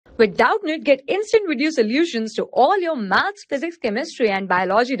With Doubtnut, get instant video solutions to all your maths, physics, chemistry, and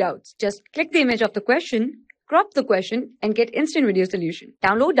biology doubts. Just click the image of the question, crop the question, and get instant video solution.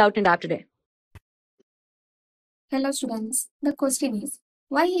 Download Doubtnut app today. Hello students, the question is,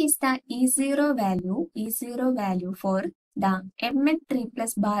 why is the E0 value for the Mn3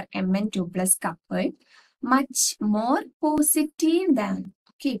 plus bar Mn2 plus couple much more positive than,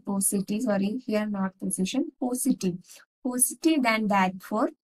 positive than that for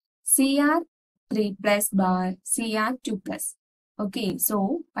Cr3 plus bar Cr2 plus. Okay,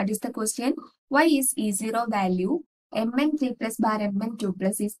 so what is the question? Why is E0 value Mn3 plus bar Mn2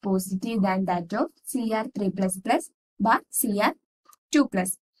 plus is positive than that of Cr3 plus bar Cr2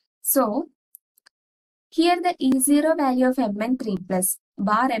 plus. So, here the E0 value of Mn3 plus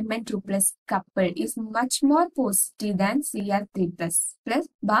bar Mn2 plus coupled is much more positive than Cr3 plus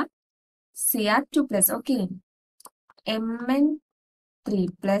bar Cr2 plus. Okay, Mn3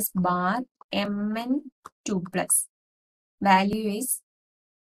 plus bar Mn2 plus value is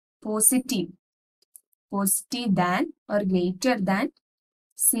positive than or greater than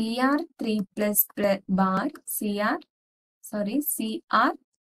Cr3 plus bar Cr2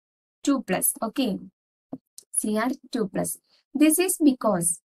 plus. Okay, Cr2 plus. This is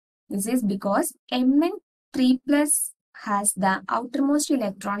because Mn3 plus has the outermost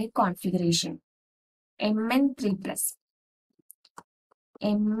electronic configuration. Mn3 plus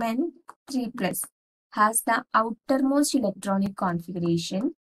has the outermost electronic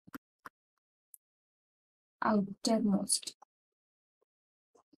configuration. Outermost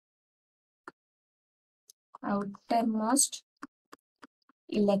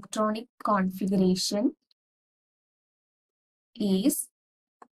electronic configuration is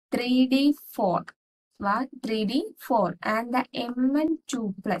 3d4. What? 3d4. And the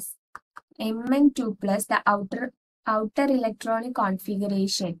Mn2 plus, the outer electronic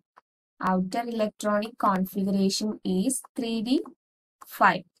configuration is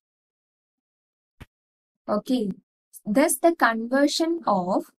 3d5. Okay, thus the conversion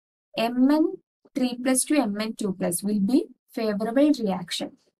of Mn3 plus to Mn2 plus will be favorable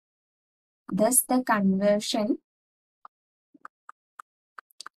reaction. Thus the conversion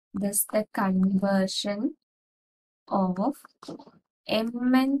of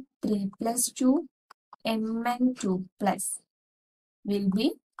Mn3 plus to Mn2 plus will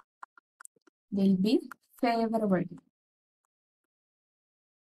be favorable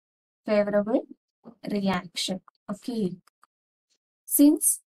reaction. Okay,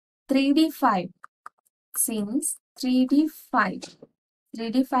 since 3d5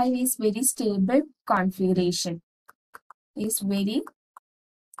 is very stable configuration,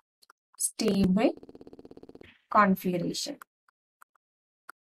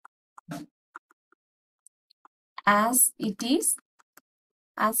 as it is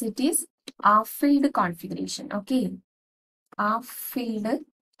half-filled configuration. Okay, half-filled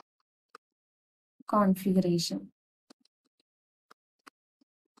configuration.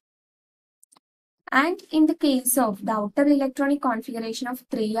 And in the case of the outer electronic configuration of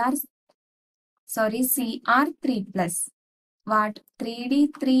Cr3 plus, what?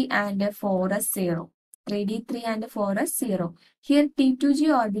 3d3 and 4 is 0. 3d3 and 4 is 0. Here T2G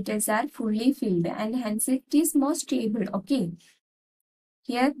orbitals are fully filled and hence it is more stable. Okay,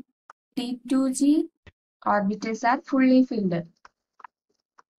 here T2G orbitals are fully filled.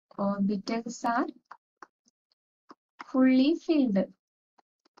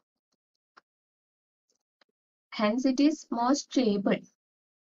 Hence it is more stable.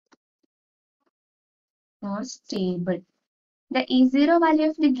 The E0 value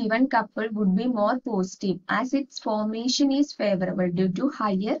of the given couple would be more positive as its formation is favorable due to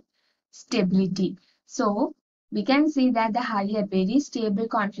higher stability. So, we can see that the higher, very stable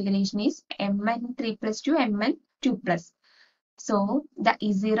configuration is Mn3 plus to Mn2 plus. So, the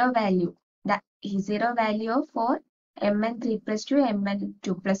E0 value for Mn3 plus to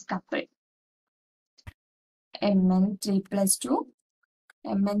Mn2 plus couple. Mn3 plus to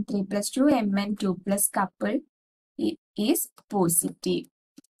Mn2 plus couple is positive.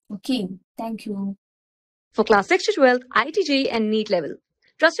 Okay, thank you. For class 6 to 12, IIT JEE and NEET level.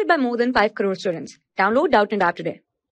 Trusted by more than 5 crore students. Download Doubtnut app today.